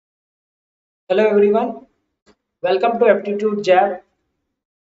Hello everyone, welcome to Aptitude Jab.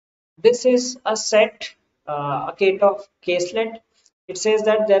 This is a set, a kit of Caselet. It says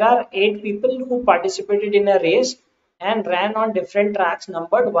that there are 8 people who participated in a race and ran on different tracks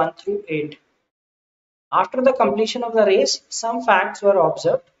numbered 1 through 8. After the completion of the race, some facts were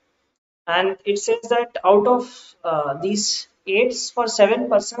observed, and it says that out of these 8s, for 7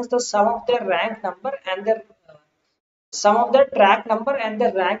 persons, the sum of their rank number and their sum of their track number and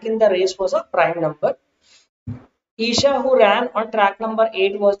their rank in the race was a prime number. Isha, who ran on track number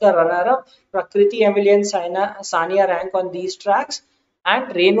 8, was the runner-up. Prakriti, Emily, and Sania rank on these tracks,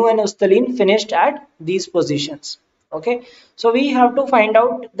 and Renu and Ustalin finished at these positions. Okay, so we have to find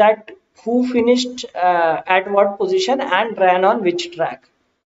out that who finished at what position and ran on which track.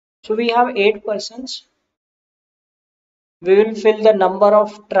 So we have 8 persons. We will fill the number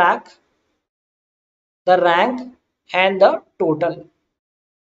of track, the rank, and the total.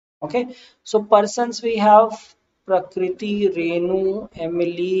 Okay, so persons we have Prakriti, Renu,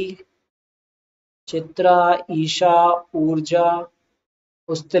 Emily, Chitra, Isha, Purja,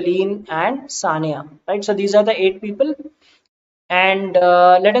 Ustalin, and Sania. Right, so these are the 8 people. And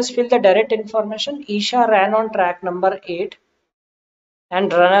let us fill the direct information. Isha ran on track number 8,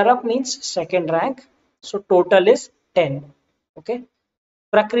 and runner-up means second rank. So total is 10. Okay.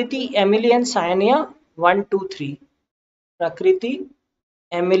 Prakriti, Emily, and Sania 1, 2, 3. Prakriti,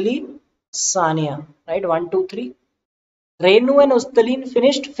 Emily, Sania. Right, 1, 2, 3. Renu and Ustalin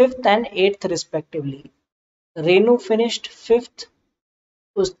finished 5th and 8th respectively. Renu finished 5th,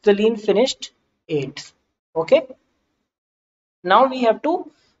 Ustalin finished 8th. Okay. Now we have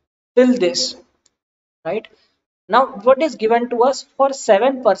to fill this, right? Now what is given to us for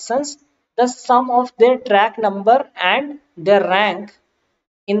 7 persons, the sum of their track number and their rank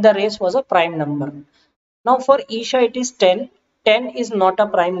in the race was a prime number. Now for Isha it is 10. 10 is not a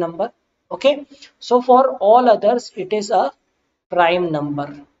prime number. Okay. So for all others it is a prime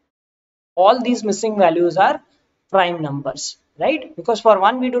number. All these missing values are prime numbers, right? Because for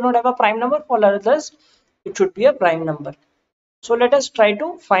one we do not have a prime number, for others it should be a prime number. So let us try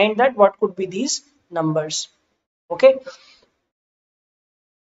to find that what could be these numbers. Okay,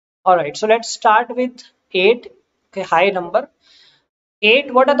 all right, so let's start with 8. Okay, high number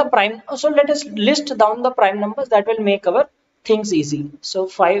 8. What are the prime? So let us list down the prime numbers, that will make our things easy. So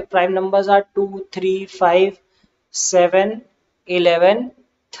 5 prime numbers are 2, 3, 5, 7, 11,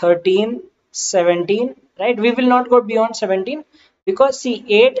 13, 17. Right, we will not go beyond 17 because see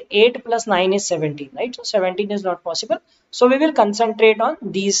 8 plus 9 is 17, right? So 17 is not possible, so we will concentrate on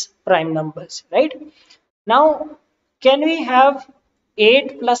these prime numbers. Right, now can we have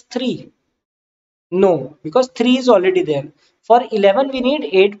 8 plus 3? No, because 3 is already there. For 11 we need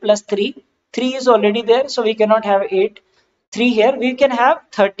 8 plus 3. 3 is already there, so we cannot have 8. 3 here, we can have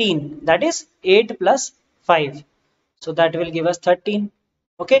 13, that is 8 plus 5. So that will give us 13.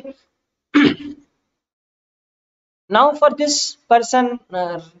 Okay. Now for this person,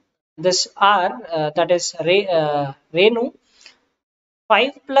 this R, that is Renu,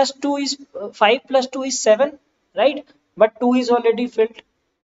 5 plus 2 is 7, right? But 2 is already filled.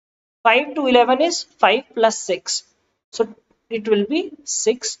 5 to 11 is 5 plus 6. So it will be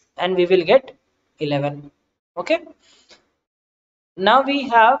 6 and we will get 11. Okay. Now we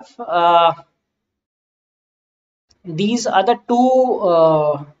have these other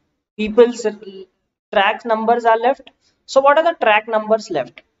two people's track numbers are left. So what are the track numbers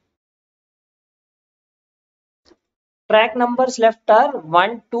left? Track numbers left are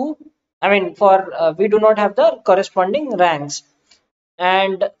 1, 2. I mean, for we do not have the corresponding ranks,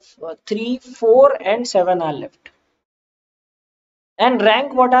 and 3, 4, and 7 are left. And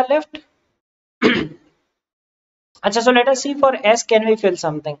rank, what are left? Achha, so let us see for S, can we fill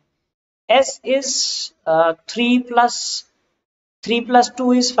something? S is 3 plus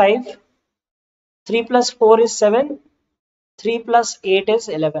 2 is 5. 3 plus 4 is 7. 3 plus 8 is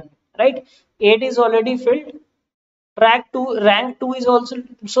 11. Right? 8 is already filled. Rank 2 is also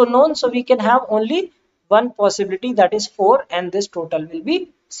so known, so we can have only one possibility, that is 4, and this total will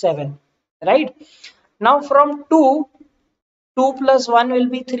be 7. Right? Now from 2 plus 1 will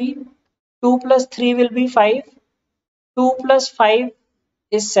be 3. 2 plus 3 will be 5. 2 plus 5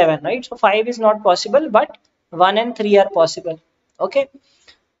 is 7, right? So 5 is not possible, but 1 and 3 are possible. Okay.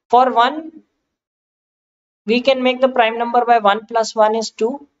 For 1, we can make the prime number by 1 plus 1 is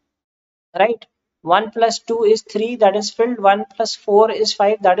 2, right? 1 plus 2 is 3, that is filled. 1 plus 4 is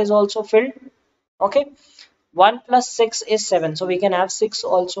 5, that is also filled. Okay. 1 plus 6 is 7, so we can have 6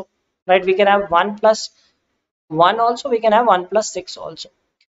 also, right? We can have 1 plus 1 also, we can have 1 plus 6 also.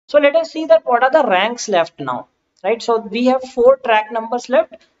 So let us see that what are the ranks left now, right? So we have 4 track numbers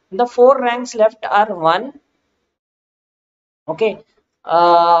left. The four ranks left are 1. Okay.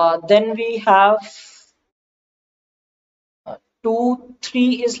 Then we have 2,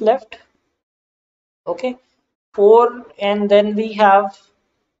 3 is left. Okay. 4, and then we have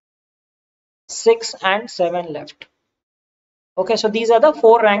 6 and 7 left. Okay, so these are the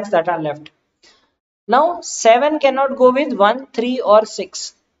four ranks that are left. Now 7 cannot go with 1, 3 or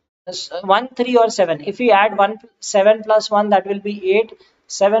 6. 1, 3 or 7. If we add 7 plus 1, that will be 8.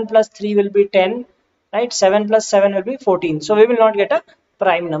 7 plus 3 will be 10. Right? 7 plus 7 will be 14. So we will not get a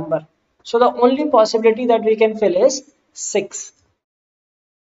prime number. So the only possibility that we can fill is 6.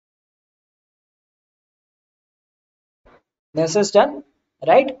 This is done.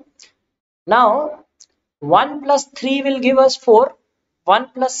 Right? Now 1 plus 3 will give us 4. 1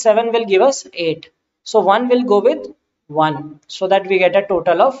 plus 7 will give us 8. So 1 will go with 1. So that we get a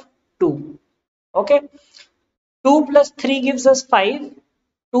total of 2. Okay. 2 plus 3 gives us 5.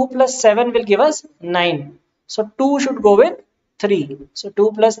 2 plus 7 will give us 9. So 2 should go with 3. So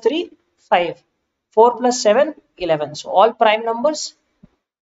 2 plus 3, 5. 4 plus 7, 11. So all prime numbers.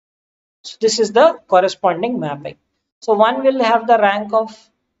 So this is the corresponding mapping. So 1 will have the rank of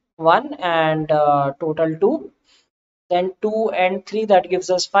 1 and total 2. Then 2 and 3, that gives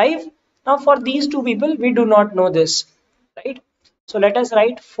us 5. Now for these two people, we do not know this, right? So let us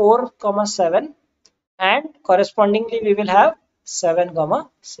write 4, 7, and correspondingly we will have 7,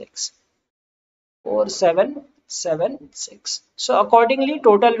 6. 4, 7, 7, 6. So accordingly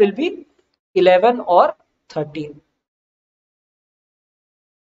total will be 11 or 13.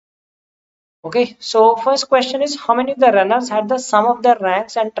 Okay, so first question is, how many of the runners had the sum of their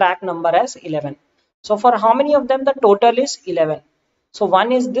ranks and track number as 11? So for how many of them the total is 11? So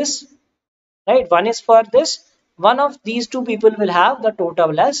one is this, right? One is for this. One of these two people will have the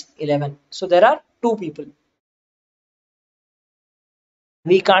total as 11. So there are two people.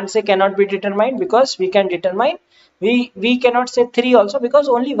 We can't say cannot be determined because we can determine. We cannot say 3 also because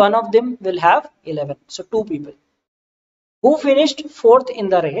only one of them will have 11. So two people. Who finished fourth in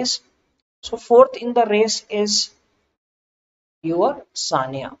the race? So fourth in the race is your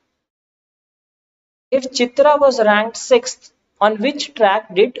Sania. If Chitra was ranked 6th, on which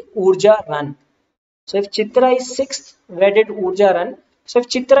track did Urja run? So if Chitra is 6th, where did Urja run? So if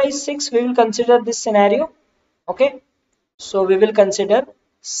Chitra is 6, we will consider this scenario. Okay. So we will consider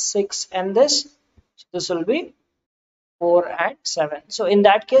 6 and this. So this will be 4 and 7. So in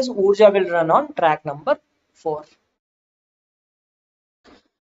that case, Urja will run on track number 4.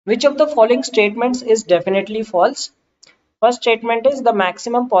 Which of the following statements is definitely false? First statement is the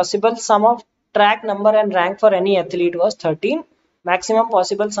maximum possible sum of track number and rank for any athlete was 13. Maximum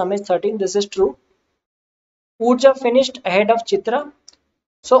possible sum is 13. This is true. Urja finished ahead of Chitra.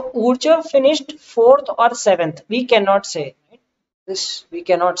 So Urja finished 4th or 7th. We cannot say. Right? This we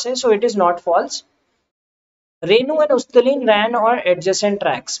cannot say. So it is not false. Renu and Ustalin ran on adjacent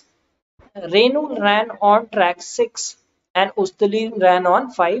tracks. Renu ran on track 6 and Ustalin ran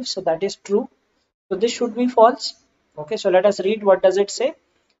on 5. So that is true. So this should be false. Okay, so let us read what does it say.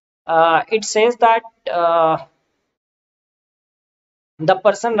 It says that the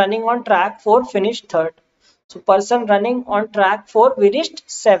person running on track 4 finished 3rd. So person running on track 4 finished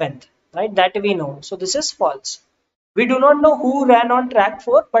 7th, right? That we know. So this is false. We do not know who ran on track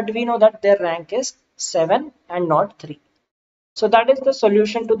 4, but we know that their rank is 7 and not 3. So that is the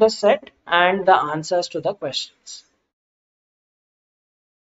solution to the set and the answers to the questions.